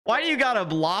Why do you got a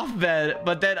loft bed,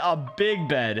 but then a big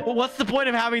bed? Well, what's the point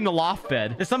of having the loft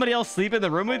bed? Does somebody else sleep in the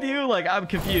room with you? Like, I'm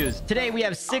confused. Today, we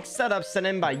have 6 setups sent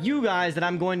in by you guys that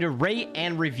I'm going to rate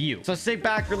and review. So sit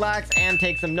back, relax, and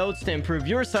take some notes to improve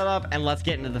your setup, and let's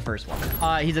get into the first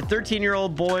one. He's a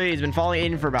 13-year-old boy. He's been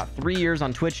following Aiden for about 3 years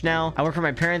on Twitch now. I work for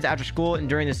my parents after school and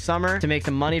during the summer to make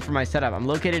some money for my setup. I'm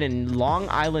located in Long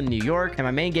Island, New York, and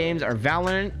my main games are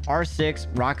Valorant,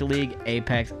 R6, Rocket League,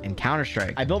 Apex, and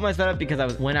Counter-Strike. I built my setup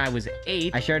because when I was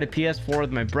 8, I shared a PS4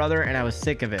 with my brother and I was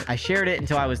sick of it. I shared it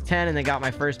until I was 10 and then got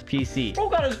my first PC. Bro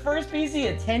got his first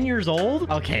PC at 10 years old?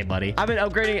 Okay, buddy. I've been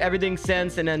upgrading everything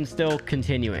since and then still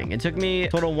continuing. It took me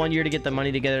total 1 year to get the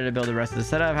money together to build the rest of the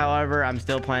setup. However, I'm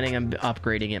still planning on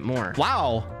upgrading it more.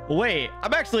 Wow. Wait,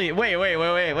 I'm actually, wait.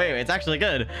 It's actually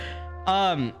good.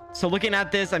 So looking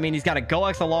at this, I mean, he's got a Go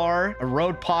XLR, a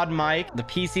Rode Pod mic, the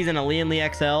PC's an Lian Li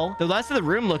XL. The rest of the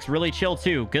room looks really chill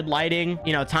too. Good lighting,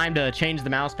 you know, time to change the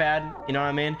mouse pad. You know what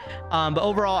I mean? But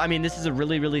overall, I mean, this is a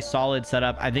really solid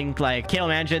setup. I think like Kale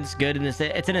Management's good in this.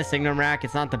 It's in a Signum rack.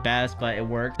 It's not the best, but it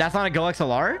works. That's not a Go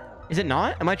XLR. Is it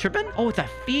not? Am I tripping? Oh, it's a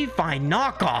Fifine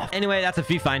knockoff. Anyway, that's a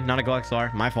Fifine, not a Go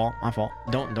XLR. My fault.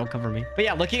 Don't cover me. But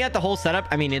yeah, looking at the whole setup,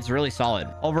 I mean, it's really solid.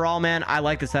 Overall, man, I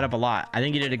like the setup a lot. I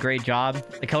think you did a great job.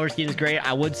 The color scheme is great.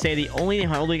 I would say the only thing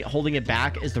holding it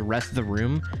back is the rest of the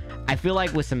room. I feel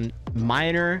like with some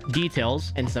minor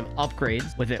details and some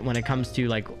upgrades with it when it comes to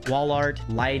like wall art,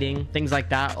 lighting, things like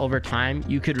that over time,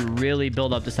 you could really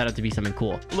build up the setup to be something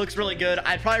cool. Looks really good.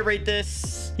 I'd probably rate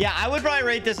this. Yeah, I would probably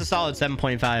rate this a solid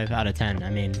 7.5 out of 10. I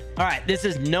mean, all right, this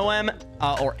is Noam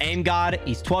or Aim God.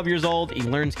 He's 12 years old. He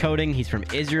learns coding. He's from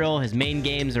Israel. His main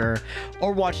games are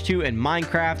Overwatch 2 and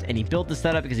Minecraft. And he built the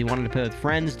setup because he wanted to play with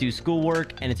friends, do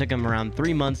schoolwork, and it took him around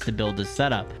 3 months to build this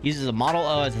setup. He uses a Model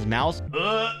O as his mouse.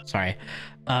 Sorry.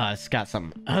 It's got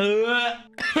something.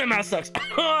 My mouse sucks.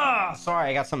 Sorry,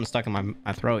 I got something stuck in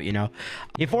my throat, you know.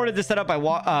 He afforded this setup by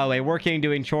working,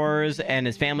 doing chores, and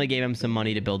his family gave him some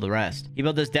money to build the rest. He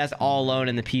built this desk all alone,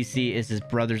 and the PC is his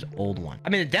brother's old one. I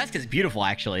mean, the desk is beautiful,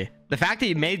 actually. The fact that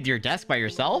you made your desk by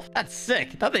yourself, that's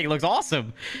sick. That thing looks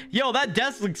awesome. Yo, that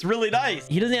desk looks really nice.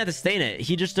 He doesn't have to stain it.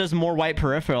 He just does more white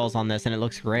peripherals on this and it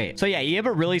looks great. So yeah, you have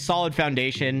a really solid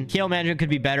foundation. Kale management could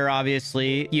be better,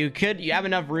 obviously. You have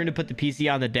enough room to put the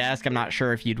PC on the desk. I'm not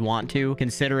sure if you'd want to,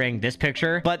 considering this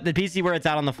picture, but the PC where it's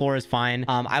out on the floor is fine.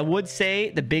 I would say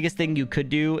the biggest thing you could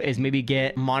do is maybe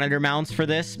get monitor mounts for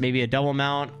this, maybe a double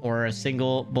mount or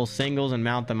both singles and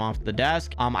mount them off the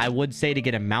desk. I would say to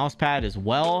get a mouse pad as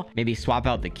well. Maybe swap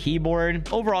out the keyboard.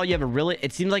 Overall, you have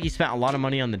it seems like you spent a lot of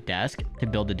money on the desk to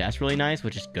build the desk really nice,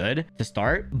 which is good to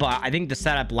start. But I think the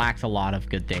setup lacks a lot of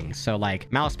good things. So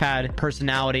like mouse pad,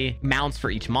 personality, mounts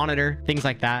for each monitor, things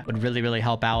like that would really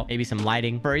help out. Maybe some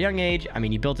lighting. For a young age, I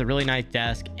mean, you built a really nice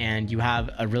desk and you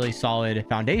have a really solid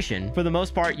foundation. For the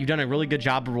most part, you've done a really good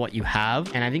job of what you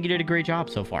have. And I think you did a great job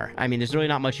so far. I mean, there's really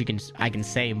not much I can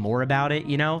say more about it,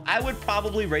 you know? I would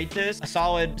probably rate this a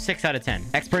solid 6 out of 10.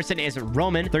 Next person is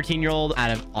Roman, 13-year-old out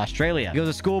of Australia. He goes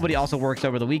to school, but he also works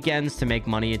over the weekends to make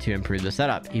money and to improve the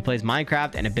setup. He plays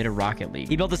Minecraft and a bit of Rocket League.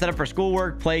 He built the setup for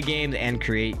schoolwork, play games, and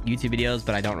create YouTube videos,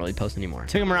 but I don't really post anymore. It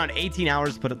took him around 18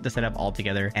 hours to put the setup all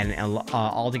together, and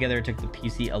altogether it took the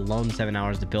PC alone 7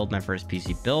 hours to build my first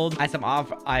PC build. I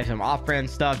have some off-brand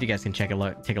stuff. You guys can take a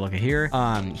look at here.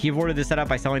 He avoided this setup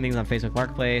by selling things on Facebook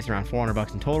Marketplace, around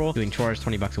 $400 in total, doing chores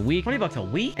 $20 a week. $20 a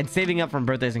week? And saving up from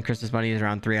birthdays and Christmas money is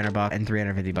around $300 and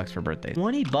 $350 for birthdays.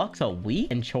 $20 a week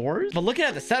and chores? But looking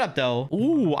at the setup though,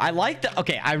 ooh,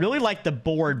 I really like the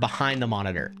board behind the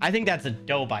monitor. I think that's a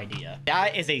dope idea.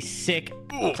 That is a sick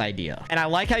idea. And I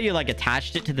like how you like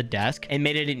attached it to the desk and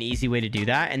made it an easy way to do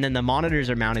that. And then the monitors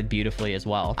are mounted beautifully as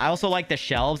well. I also like the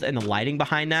shelves and the lighting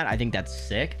behind that. I think that's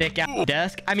sick. Thick out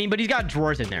desk. I mean, but he's got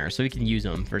drawers in there so he can use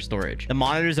them for storage. The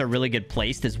monitors are really good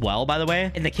placed as well, by the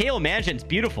way. And the Kale management's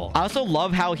beautiful. I also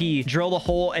love how he drilled a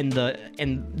hole in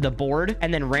the board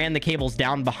and then ran the cables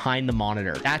down behind the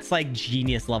monitor. That's like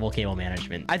genius level cable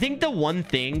management. I think the one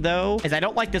thing though is I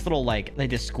don't like this little like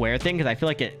this square thing because I feel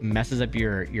like it messes up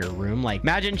your room. Like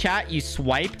imagine chat, you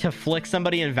swipe to flick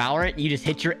somebody in Valorant, you just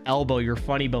hit your elbow, your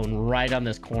funny bone right on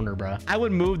this corner, bro. I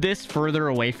would move this further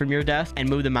away from your desk and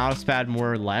move the mouse pad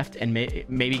more left and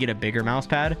maybe get a bigger mouse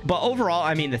pad. But overall,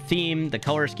 I mean, the theme, the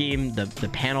color scheme, the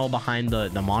panel behind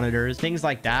the monitors, things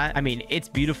like that. I mean, it's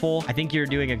beautiful. I think you're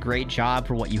doing a great job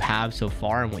for what you have so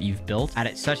far and what you've built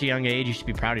at such a young age. You should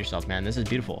be proud of yourself, man. This is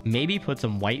beautiful. Maybe put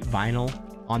some white vinyl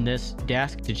on this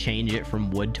desk to change it from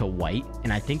wood to white,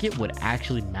 and I think it would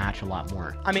actually match a lot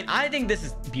more. I mean, I think this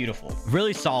is beautiful,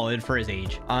 really solid for his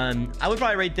age. I would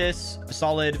probably rate this a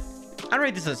solid I'd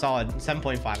rate this a solid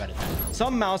 7.5 out of 10.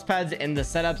 Some mouse pads in the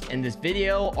setups in this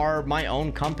video are my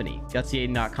own company,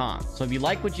 Gutsy18.com. So if you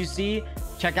like what you see,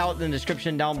 check out the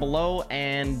description down below,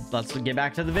 and let's get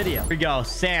back to the video. Here we go.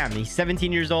 Sam, he's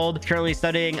 17 years old, currently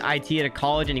studying IT at a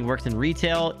college, and he works in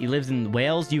retail. He lives in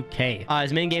Wales, UK.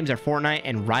 His main games are Fortnite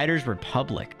and Riders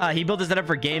Republic. He built a setup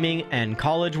for gaming and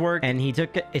college work, and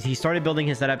he started building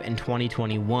his setup in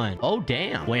 2021. Oh,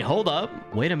 damn. Wait, hold up.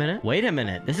 Wait a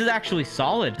minute. This is actually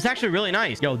solid. It's actually really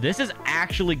nice. Yo, this is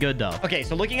actually good though. Okay,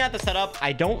 so looking at the setup,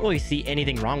 I don't really see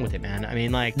anything wrong with it, man. I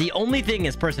mean, like, the only thing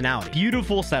is personality.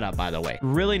 Beautiful setup, by the way.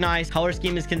 Really nice. Color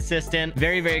scheme is consistent.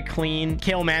 Very, very clean.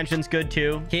 Kale Management's good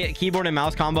too. Keyboard and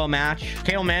mouse combo match.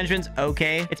 Kale Management's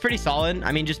okay. It's pretty solid.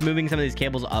 I mean, just moving some of these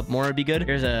cables up more would be good.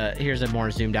 Here's a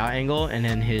more zoomed out angle, and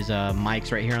then his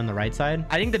mic's right here on the right side.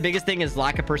 I think the biggest thing is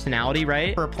lack of personality,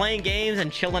 right? For playing games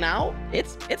and chilling out,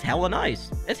 it's hella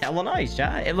nice. It's hella nice,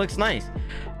 chat. It looks nice.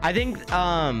 I think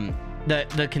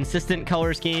the consistent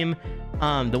color scheme,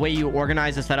 the way you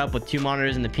organize the setup with 2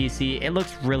 monitors in the PC, it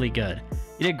looks really good.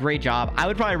 You did a great job. I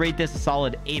would probably rate this a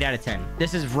solid 8 out of 10.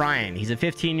 This is Ryan. He's a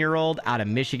 15-year-old out of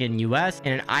Michigan, US,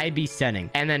 in an IB setting.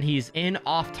 And then he's in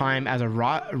off time as a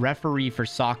referee for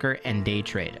soccer and day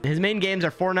trade. His main games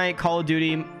are Fortnite, Call of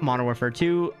Duty, Modern Warfare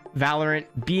 2, Valorant,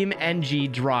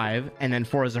 BeamNG Drive, and then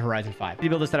Forza Horizon 5. He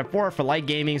built a setup for light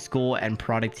gaming, school, and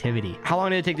productivity. How long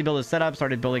did it take to build his setup?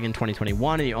 Started building in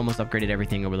 2021, and he almost upgraded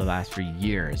everything over the last few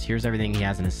years. Here's everything he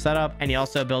has in his setup, and he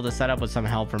also built a setup with some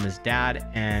help from his dad,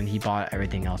 and he bought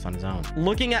everything else on his own.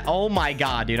 Looking at, oh my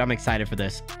god, dude, I'm excited for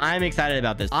this. I'm excited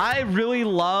about this. I really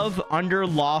love under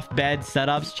loft bed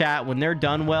setups, chat. When they're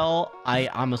done well,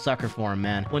 I'm a sucker for them,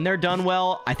 man. When they're done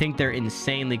well, I think they're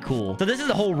insanely cool. So this is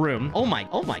the whole room. Oh my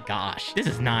gosh, this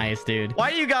is nice, dude. Why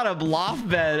do you got a loft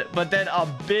bed but then a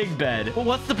big bed? Well,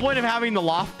 what's the point of having the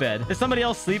loft bed? Does somebody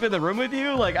else sleep in the room with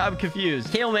you? Like, I'm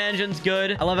confused. Cable management's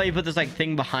good. I love how you put this like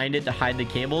thing behind it to hide the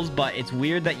cables, but it's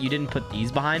weird that you didn't put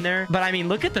these behind there. But I mean,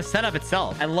 look at the setup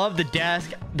itself. I love the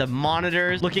desk, the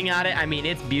monitors. Looking at it, I mean,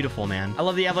 it's beautiful, man. I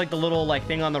love that you have like the little like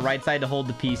thing on the right side to hold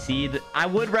the PC. I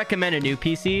would recommend a new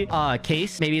PC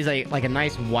case. Maybe it's like a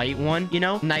nice white one, you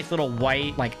know, nice little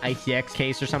white like ITX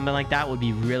case or something like that would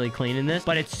be really clean in this.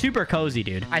 But it's super cozy,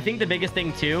 dude. I think the biggest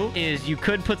thing too is you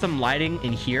could put some lighting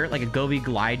in here, like a Govee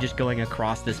Glide just going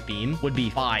across this beam would be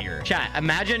fire. Chat,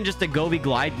 imagine just a Govee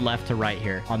Glide left to right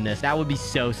here on this. That would be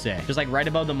so sick. Just like right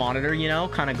above the monitor, you know,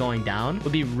 kind of going down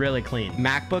would be really clean.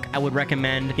 MacBook, I would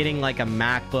recommend getting like a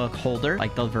MacBook holder,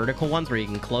 like the vertical ones where you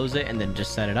can close it and then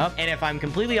just set it up. And if I'm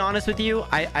completely honest with you,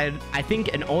 I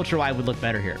think an ultra wide would look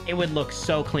better here. It would look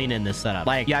so clean in this setup.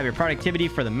 Like you have your productivity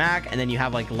for the Mac, and then you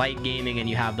have like light gaming, and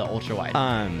you have the ultra wide.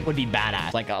 Would be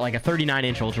badass. Like a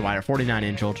 39-inch ultra wide or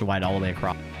 49-inch ultra wide all the way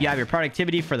across. You have your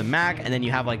productivity for the Mac, and then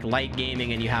you have like light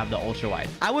gaming, and you have the ultra wide.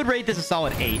 I would rate this a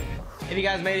solid 8. If you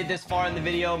guys made it this far in the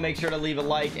video, make sure to leave a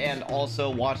like and also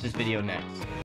watch this video next.